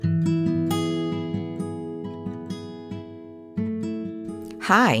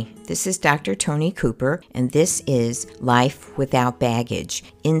Hi, this is Dr. Tony Cooper, and this is Life Without Baggage,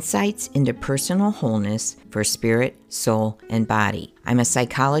 Insights into Personal Wholeness for Spirit, Soul, and Body. I'm a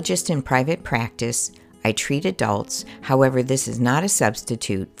psychologist in private practice. I treat adults. However, this is not a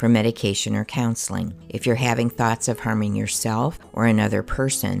substitute for medication or counseling. If you're having thoughts of harming yourself or another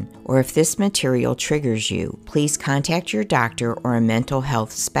person, or if this material triggers you, please contact your doctor or a mental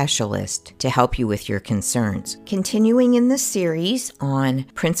health specialist to help you with your concerns. Continuing in the series on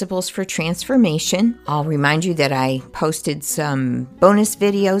principles for transformation, I'll remind you that I posted some bonus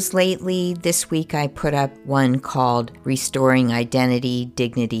videos lately. This week I put up one called Restoring Identity,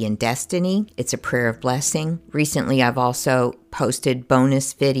 Dignity, and Destiny. It's a prayer of blessing. Recently, I've also posted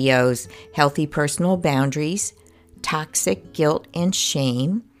bonus videos, Healthy Personal Boundaries, Toxic Guilt and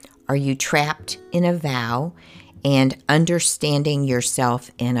Shame, Are You Trapped in a Vow, and Understanding Yourself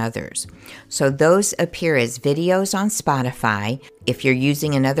and Others. So those appear as videos on Spotify. If you're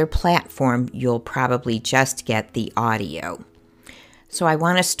using another platform, you'll probably just get the audio. So I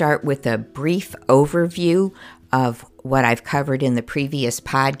want to start with a brief overview of what I've covered in the previous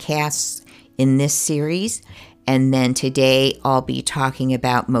podcasts in this series, and then today I'll be talking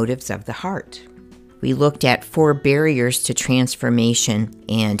about motives of the heart. We looked at 4 barriers to transformation,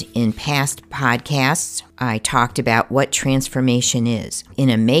 and in past podcasts, I talked about what transformation is. In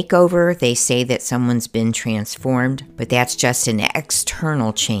a makeover, they say that someone's been transformed, but that's just an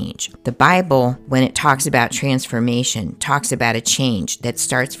external change. The Bible, when it talks about transformation, talks about a change that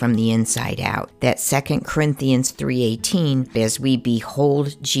starts from the inside out. That 2 Corinthians 3:18, as we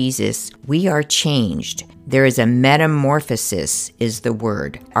behold Jesus, we are changed. There is a metamorphosis, is the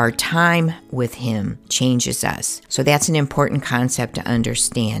word. Our time with Him changes us. So that's an important concept to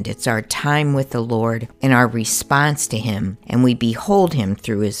understand. It's our time with the Lord and our response to Him, and we behold Him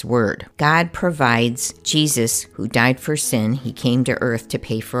through His Word. God provides Jesus, who died for sin. He came to earth to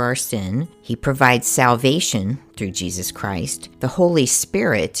pay for our sin. He provides salvation through Jesus Christ. The Holy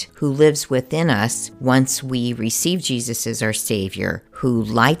Spirit, who lives within us once we receive Jesus as our Savior, who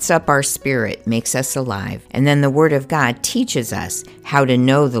lights up our spirit, makes us alive. And then the Word of God teaches us how to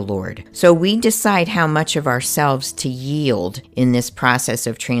know the Lord. So we decide how much of ourselves to yield in this process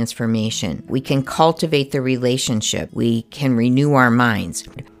of transformation. We can cultivate the relationship. We can renew our minds.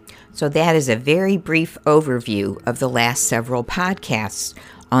 So that is a very brief overview of the last several podcasts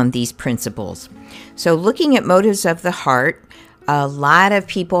on these principles. So looking at motives of the heart, a lot of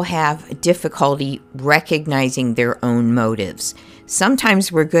people have difficulty recognizing their own motives. Sometimes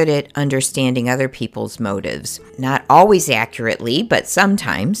we're good at understanding other people's motives. Not always accurately, but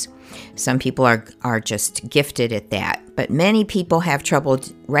sometimes. Some people are just gifted at that. But many people have trouble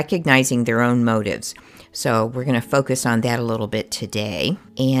recognizing their own motives. So we're going to focus on that a little bit today.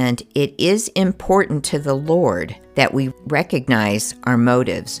 And it is important to the Lord that we recognize our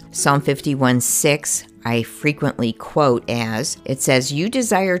motives. Psalm 51:6, I frequently quote as, it says, "You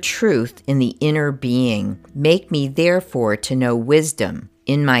desire truth in the inner being. Make me therefore to know wisdom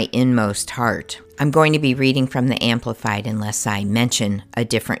in my inmost heart." I'm going to be reading from the Amplified unless I mention a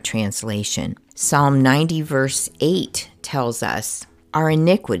different translation. Psalm 90 verse 8 tells us, "Our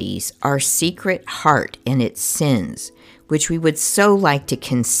iniquities, our secret heart and its sins, which we would so like to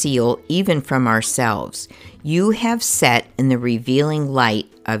conceal even from ourselves, you have set in the revealing light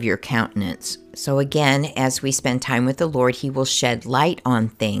of your countenance." So again, as we spend time with the Lord, He will shed light on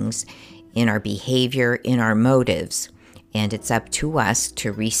things in our behavior, in our motives. And it's up to us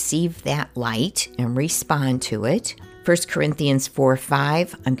to receive that light and respond to it. 1 Corinthians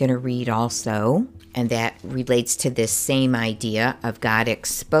 4:5, I'm going to read also. And that relates to this same idea of God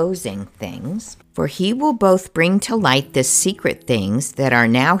exposing things. "For He will both bring to light the secret things that are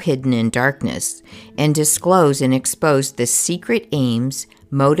now hidden in darkness, and disclose and expose the secret aims,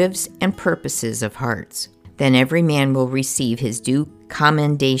 motives, and purposes of hearts. Then every man will receive his due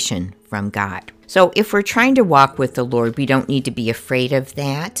commendation from God." So if we're trying to walk with the Lord, we don't need to be afraid of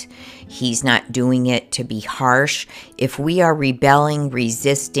that. He's not doing it to be harsh. If we are rebelling,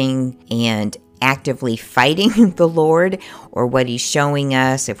 resisting, and actively fighting the Lord or what He's showing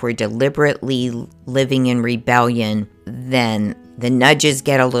us, if we're deliberately living in rebellion, then the nudges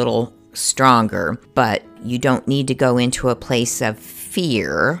get a little stronger. But you don't need to go into a place of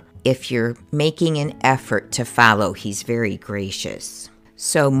fear. If you're making an effort to follow, He's very gracious.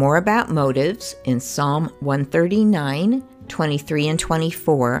 So more about motives in Psalm 139, 23 and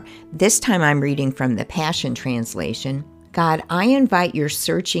 24. This time I'm reading from the Passion Translation. "God, I invite your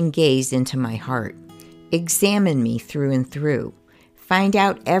searching gaze into my heart. Examine me through and through. Find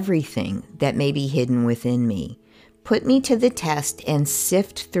out everything that may be hidden within me. Put me to the test and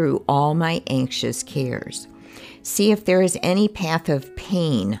sift through all my anxious cares. See if there is any path of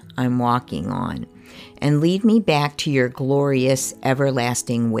pain I'm walking on, and lead me back to your glorious,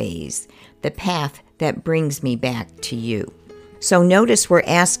 everlasting ways, the path that brings me back to you. So notice we're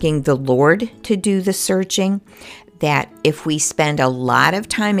asking the Lord to do the searching, that if we spend a lot of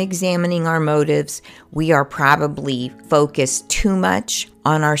time examining our motives, we are probably focused too much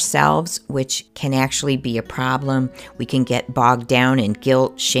on ourselves, which can actually be a problem. We can get bogged down in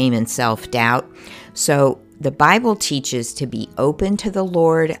guilt, shame, and self-doubt. So the Bible teaches to be open to the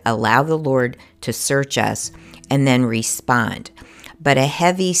Lord, allow the Lord to search us, and then respond. But a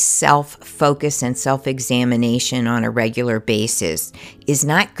heavy self-focus and self-examination on a regular basis is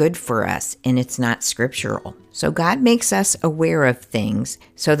not good for us, and it's not scriptural. So God makes us aware of things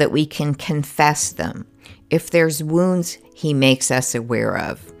so that we can confess them. If there's wounds He makes us aware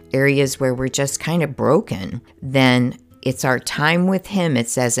of, areas where we're just kind of broken, then it's our time with Him, it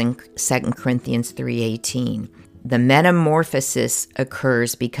says in 2 Corinthians 3:18. The metamorphosis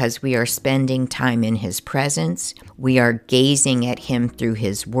occurs because we are spending time in His presence. We are gazing at Him through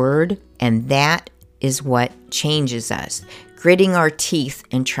His Word, and that is what changes us. Gritting our teeth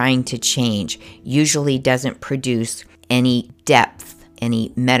and trying to change usually doesn't produce any depth,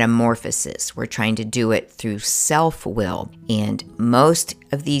 any metamorphosis. We're trying to do it through self-will, and most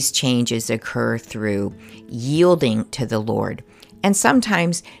of these changes occur through yielding to the Lord, and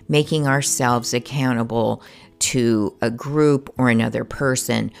sometimes making ourselves accountable to a group or another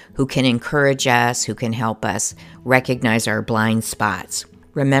person who can encourage us, who can help us recognize our blind spots.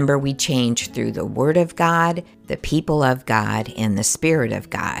 Remember, we change through the Word of God, the people of God, and the Spirit of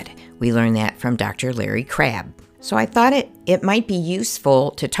God. We learned that from Dr. Larry Crabb. So I thought it might be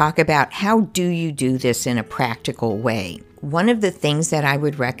useful to talk about how do you do this in a practical way. One of the things that I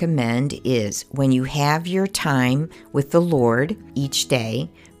would recommend is when you have your time with the Lord each day,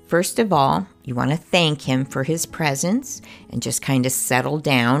 first of all, you want to thank Him for His presence and just kind of settle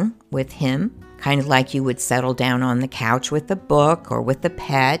down with Him, kind of like you would settle down on the couch with a book or with a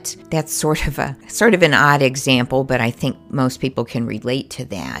pet. That's sort of an odd example, but I think most people can relate to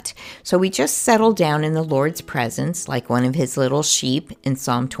that. So we just settle down in the Lord's presence like one of His little sheep in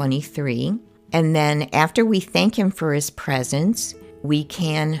Psalm 23. And then after we thank Him for His presence, we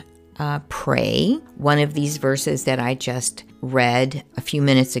can pray one of these verses that I just read a few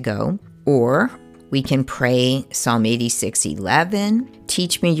minutes ago, or we can pray Psalm 86:11.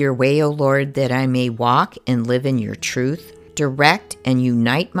 Teach me your way, O Lord, that I may walk and live in your truth. Direct and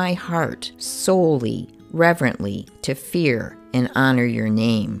unite my heart solely, reverently, to fear and honor your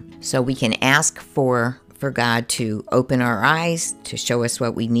name. So we can ask for God to open our eyes, to show us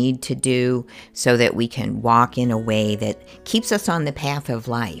what we need to do so that we can walk in a way that keeps us on the path of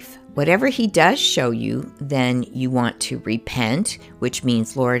life. Whatever He does show you, then you want to repent, which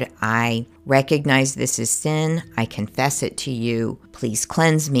means, Lord, I recognize this is sin. I confess it to you. Please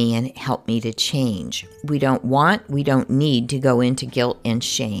cleanse me and help me to change. We don't need to go into guilt and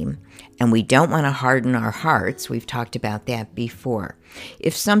shame, and we don't want to harden our hearts. We've talked about that before.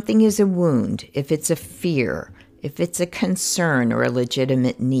 If something is a wound, if it's a fear, if it's a concern or a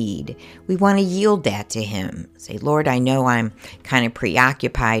legitimate need, we want to yield that to Him. Say, Lord, I know I'm kind of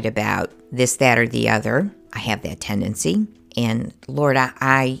preoccupied about this, that, or the other. I have that tendency. And Lord,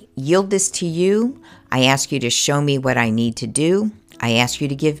 I yield this to you. I ask you to show me what I need to do. I ask you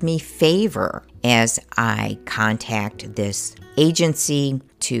to give me favor as I contact this agency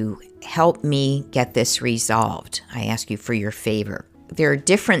to help me get this resolved. I ask you for your favor. There are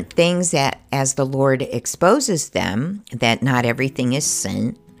different things that, as the Lord exposes them, that not everything is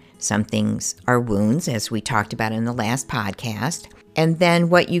sin. Some things are wounds, as we talked about in the last podcast. And then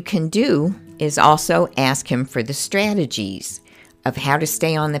what you can do is also ask Him for the strategies of how to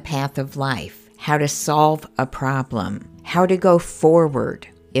stay on the path of life, how to solve a problem, how to go forward.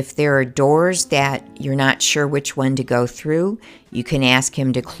 If there are doors that you're not sure which one to go through, you can ask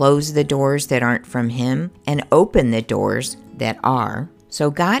Him to close the doors that aren't from Him and open the doors that are.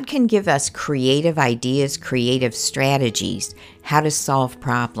 So God can give us creative ideas, creative strategies, how to solve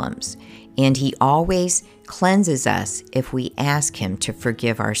problems. And He always cleanses us if we ask Him to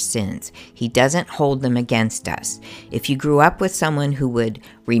forgive our sins. He doesn't hold them against us. If you grew up with someone who would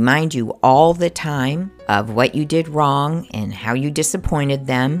remind you all the time of what you did wrong and how you disappointed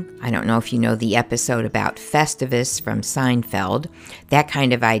them, I don't know if you know the episode about Festivus from Seinfeld, that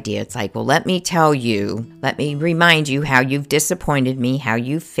kind of idea. It's like, well, let me remind you how you've disappointed me, how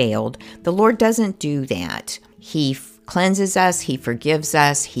you've failed. The Lord doesn't do that. He cleanses us, He forgives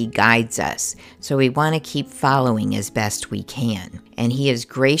us, He guides us. So we want to keep following as best we can. And He is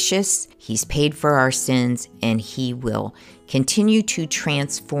gracious, He's paid for our sins, and He will continue to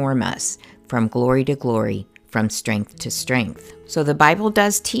transform us from glory to glory, from strength to strength. So the Bible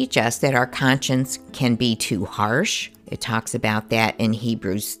does teach us that our conscience can be too harsh. It talks about that in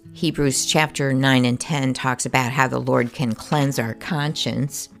Hebrews. Hebrews chapter 9 and 10 talks about how the Lord can cleanse our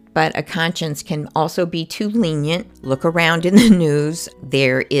conscience. But a conscience can also be too lenient. Look around in the news.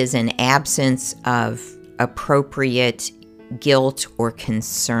 There is an absence of appropriate guilt or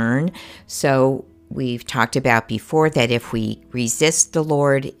concern. So we've talked about before that if we resist the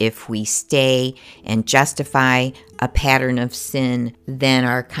Lord, if we stay and justify a pattern of sin, then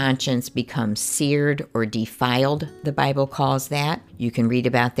our conscience becomes seared or defiled, the Bible calls that. You can read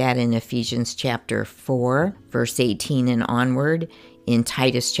about that in Ephesians chapter 4, verse 18 and onward, in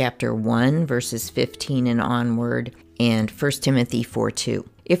Titus chapter 1, verses 15 and onward, and 1 Timothy 4:2.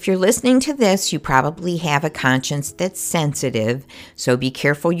 If you're listening to this, you probably have a conscience that's sensitive, so be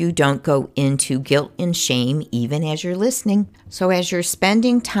careful you don't go into guilt and shame even as you're listening. So as you're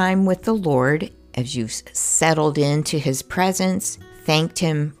spending time with the Lord, as you've settled into His presence, thanked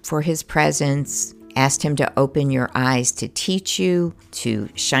Him for His presence, asked Him to open your eyes to teach you, to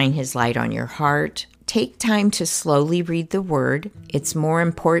shine His light on your heart, take time to slowly read the Word. It's more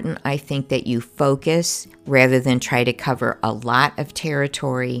important, I think, that you focus rather than try to cover a lot of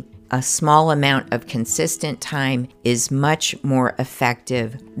territory. A small amount of consistent time is much more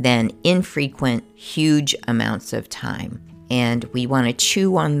effective than infrequent, huge amounts of time. And we want to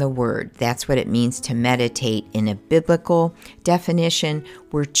chew on the Word. That's what it means to meditate. In a biblical definition,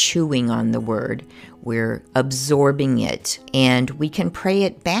 we're chewing on the Word. We're absorbing it, and we can pray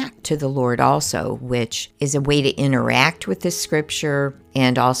it back to the Lord also, which is a way to interact with the Scripture,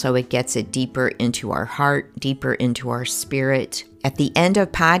 and also it gets it deeper into our heart, deeper into our spirit. At the end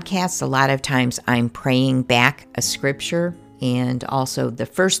of podcasts, a lot of times I'm praying back a Scripture, and also the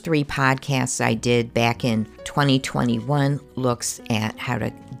first 3 podcasts I did back in 2021 looks at how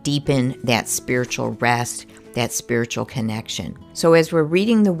to deepen that spiritual rest, that spiritual connection. So as we're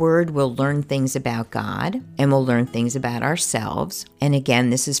reading the Word, we'll learn things about God and we'll learn things about ourselves. And again,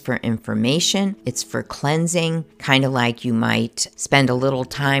 this is for information. It's for cleansing, kind of like you might spend a little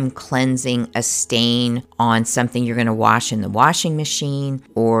time cleansing a stain on something you're going to wash in the washing machine,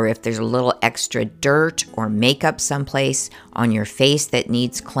 or if there's a little extra dirt or makeup someplace on your face that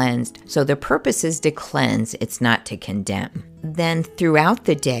needs cleansed. So the purpose is to cleanse, it's not to condemn. Then throughout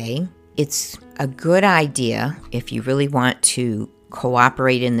the day, it's a good idea, if you really want to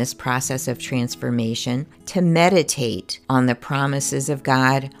cooperate in this process of transformation, to meditate on the promises of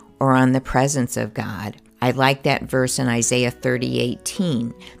God or on the presence of God. I like that verse in Isaiah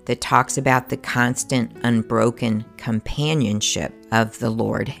 30:18 that talks about the constant, unbroken companionship of the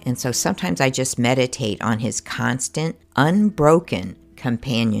Lord. And so sometimes I just meditate on His constant, unbroken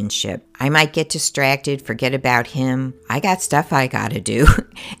companionship. I might get distracted, forget about Him. I got stuff I gotta do,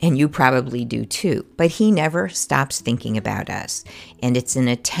 and you probably do too. But He never stops thinking about us. And it's in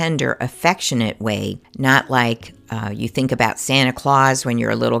a tender, affectionate way, not like you think about Santa Claus when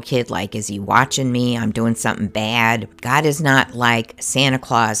you're a little kid, like, is he watching me? I'm doing something bad. God is not like Santa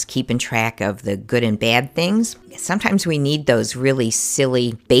Claus keeping track of the good and bad things. Sometimes we need those really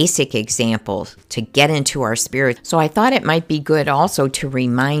silly, basic examples to get into our spirit. So I thought it might be good also to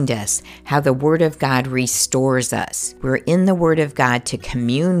remind us how the Word of God restores us. We're in the Word of God to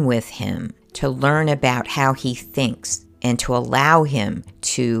commune with Him, to learn about how He thinks, and to allow Him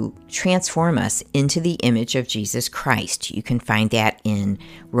to transform us into the image of Jesus Christ. You can find that in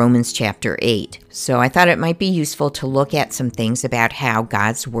Romans chapter 8. So I thought it might be useful to look at some things about how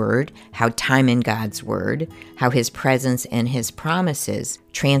God's Word, how time in God's Word, how His presence and His promises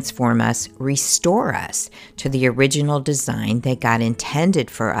transform us, restore us to the original design that God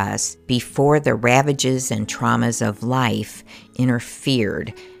intended for us before the ravages and traumas of life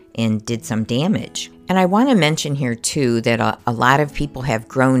interfered and did some damage. And I want to mention here too that a lot of people have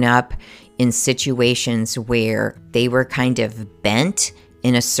grown up in situations where they were kind of bent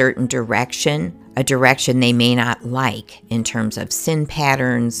in a certain direction, a direction they may not like in terms of sin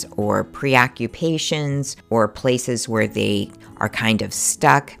patterns or preoccupations or places where they are kind of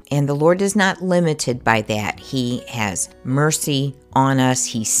stuck. And the Lord is not limited by that. He has mercy on us.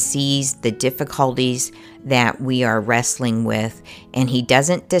 He sees the difficulties that we are wrestling with, and He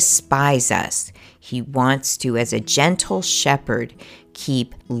doesn't despise us. He wants to, as a gentle shepherd,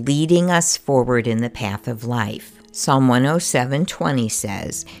 keep leading us forward in the path of life. Psalm 107:20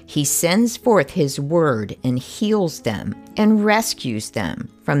 says, He sends forth His word and heals them and rescues them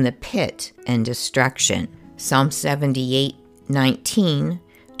from the pit and destruction. Psalm 78:19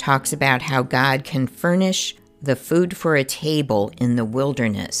 talks about how God can furnish the food for a table in the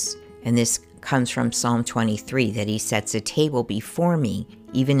wilderness. And this comes from Psalm 23, that He sets a table before me,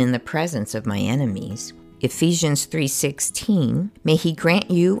 even in the presence of my enemies. Ephesians 3:16, may he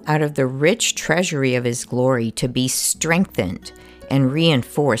grant you out of the rich treasury of his glory to be strengthened and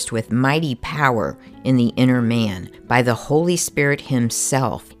reinforced with mighty power in the inner man by the Holy Spirit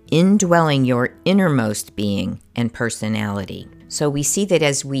himself, indwelling your innermost being and personality. So we see that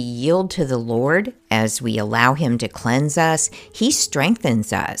as we yield to the Lord, as we allow him to cleanse us, he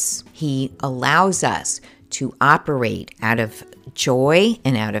strengthens us. He allows us to operate out of joy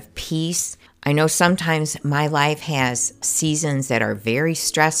and out of peace. I know sometimes my life has seasons that are very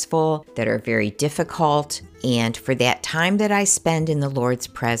stressful, that are very difficult, and for that time that I spend in the Lord's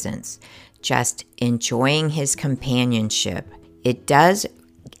presence, just enjoying his companionship, it does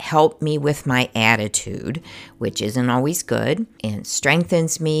help me with my attitude, which isn't always good, and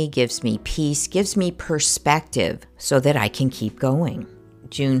strengthens me, gives me peace, gives me perspective so that I can keep going.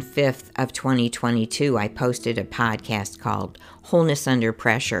 June 5th of 2022, I posted a podcast called Wholeness Under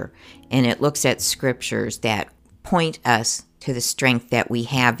Pressure, and it looks at scriptures that point us to the strength that we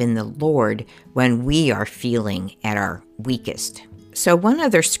have in the Lord when we are feeling at our weakest. So one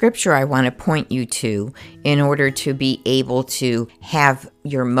other scripture I want to point you to in order to be able to have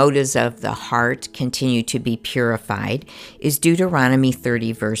your motives of the heart continue to be purified is Deuteronomy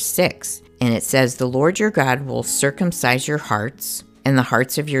 30 verse 6. And it says, "The Lord your God will circumcise your hearts and the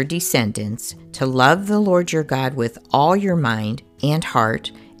hearts of your descendants to love the Lord your God with all your mind and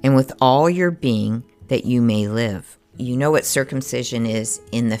heart and with all your being, that you may live." You know what circumcision is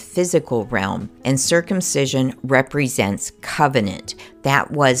in the physical realm, and circumcision represents covenant.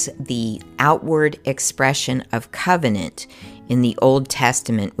 That was the outward expression of covenant in the Old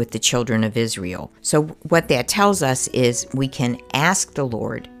Testament with the children of Israel. So what that tells us is we can ask the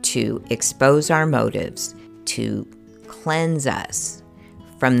Lord to expose our motives, to cleanse us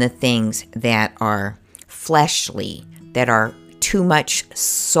from the things that are fleshly, that are too much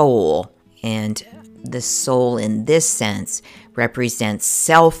soul. And the soul in this sense represents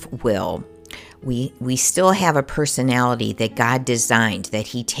self-will. We still have a personality that God designed, that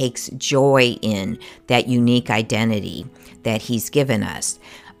he takes joy in, that unique identity that he's given us.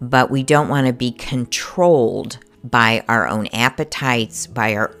 But we don't want to be controlled by our own appetites,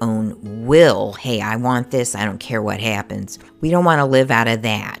 by our own will. Hey, I want this, I don't care what happens. We don't want to live out of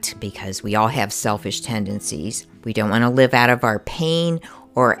that because we all have selfish tendencies. We don't want to live out of our pain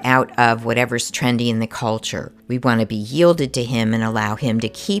or out of whatever's trendy in the culture. We want to be yielded to him and allow him to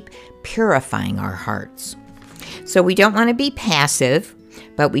keep purifying our hearts. So we don't want to be passive,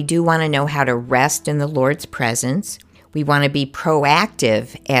 but we do want to know how to rest in the Lord's presence. We want to be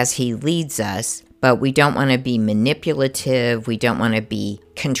proactive as he leads us, but we don't want to be manipulative. We don't want to be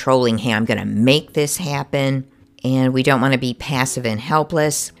controlling, hey, I'm going to make this happen. And we don't want to be passive and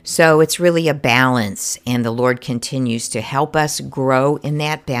helpless. So it's really a balance, and the Lord continues to help us grow in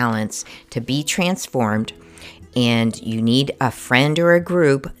that balance to be transformed. And you need a friend or a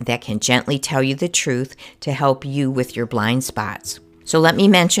group that can gently tell you the truth to help you with your blind spots. So let me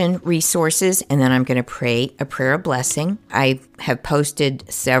mention resources, and then I'm going to pray a prayer of blessing. I have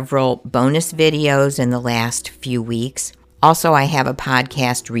posted several bonus videos in the last few weeks. Also, I have a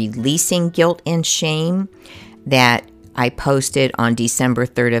podcast, Releasing Guilt and Shame, that I posted on December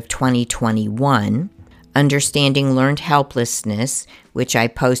 3rd of 2021. Understanding Learned Helplessness, which I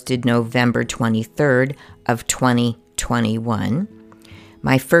posted November 23rd of 2021.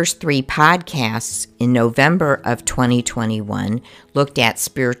 My first 3 podcasts in November of 2021 looked at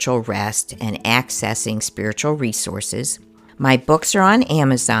spiritual rest and accessing spiritual resources. My books are on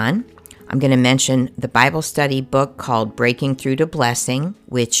Amazon. I'm going to mention the Bible study book called Breaking Through to Blessing,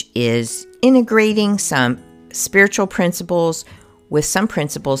 which is integrating some spiritual principles with some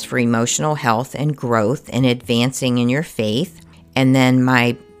principles for emotional health and growth and advancing in your faith. And then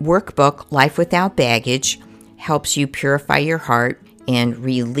my workbook, Life Without Baggage, helps you purify your heart and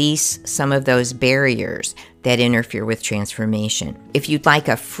release some of those barriers that interfere with transformation. If you'd like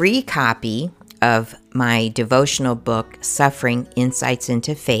a free copy of my devotional book, Suffering: Insights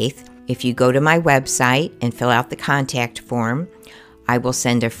into Faith, if you go to my website and fill out the contact form, I will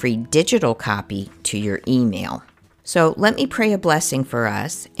send a free digital copy to your email. So let me pray a blessing for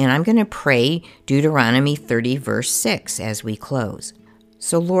us, and I'm going to pray Deuteronomy 30 verse 6 as we close.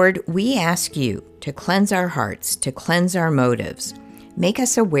 So Lord, we ask you to cleanse our hearts, to cleanse our motives. Make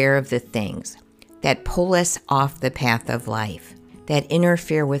us aware of the things that pull us off the path of life, that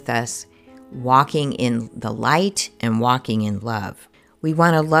interfere with us walking in the light and walking in love. We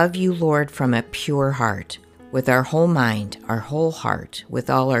want to love you, Lord, from a pure heart, with our whole mind, our whole heart, with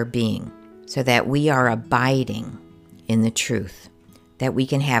all our being, so that we are abiding in the truth, that we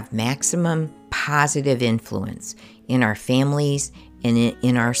can have maximum positive influence in our families and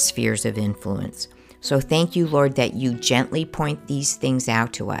in our spheres of influence. So thank you, Lord, that you gently point these things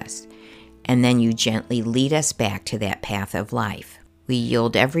out to us, and then you gently lead us back to that path of life. We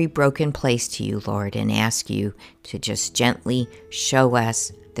yield every broken place to you, Lord, and ask you to just gently show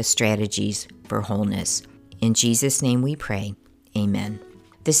us the strategies for wholeness. In Jesus' name we pray. Amen.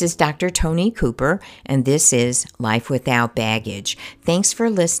 This is Dr. Toni Cooper, and this is Life Without Baggage. Thanks for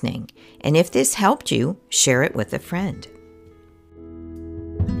listening. And if this helped you, share it with a friend.